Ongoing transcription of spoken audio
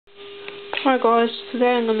Hi guys,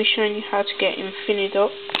 today I'm going to be showing you how to get infinidock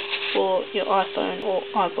for your iPhone or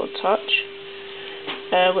iPod Touch,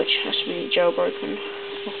 which has to be jailbroken,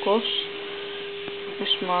 of course. This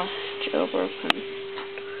is my jailbroken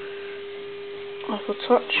iPod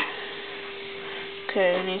Touch.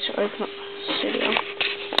 Okay, I need to open up Cydia.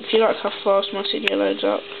 If you like how fast my Cydia loads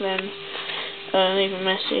up, then leave a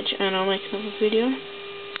message and I'll make another video.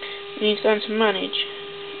 You need to go into Manage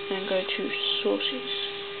and go to Sources.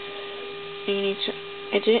 You need to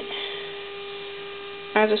edit,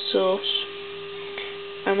 add a source,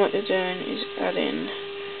 and what you're doing is adding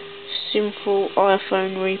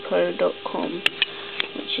simpleiPhoneRepo.com,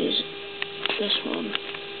 which is this one.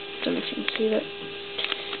 Don't know if you can see that.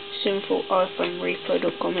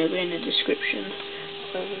 simpleiPhoneRepo.com. It'll be in the description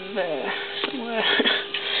over there somewhere.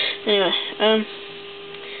 Anyway,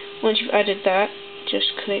 once you've added that,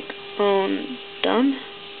 just click on Done.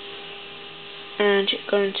 And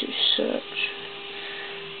go into search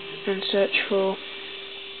and search for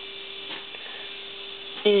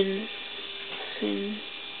infin,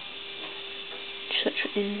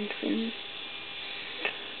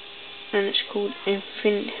 and it's called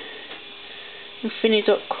infinidock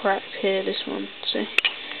cracked here, this one, see,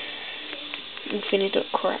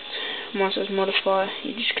 infinidock cracked. Mine says modify.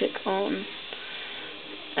 You just click on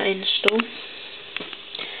install,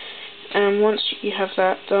 and once you have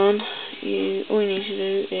that done, all you need to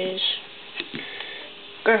do is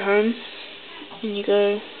go home, and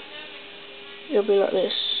it'll be like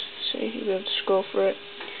this, so you'll be able to scroll through it.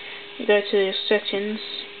 You go to your settings,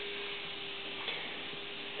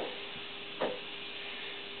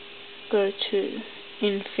 go to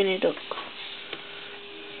infinidock,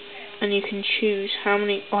 and you can choose how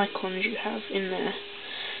many icons you have in there.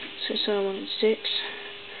 So say I wanted 6.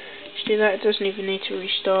 To do that, it doesn't even need to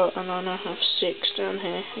restart, and I now have 6 down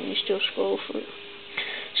here, and you still scroll through.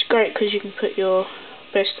 It's great because you can put your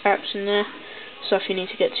best apps in there, stuff you need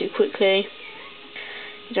to get to quickly.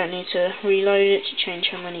 You don't need to reload it to change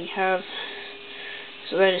how many you have.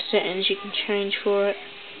 There's a load of settings you can change for it.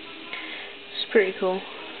 It's pretty cool.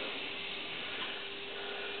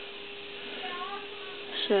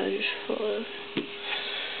 So just follow.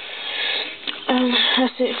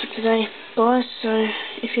 That's it for today, guys. So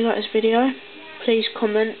if you like this video, please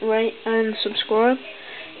comment, rate and subscribe,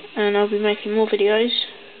 and I'll be making more videos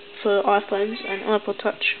for iPhones and iPod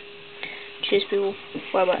Touch. Cheers people,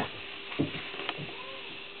 bye bye.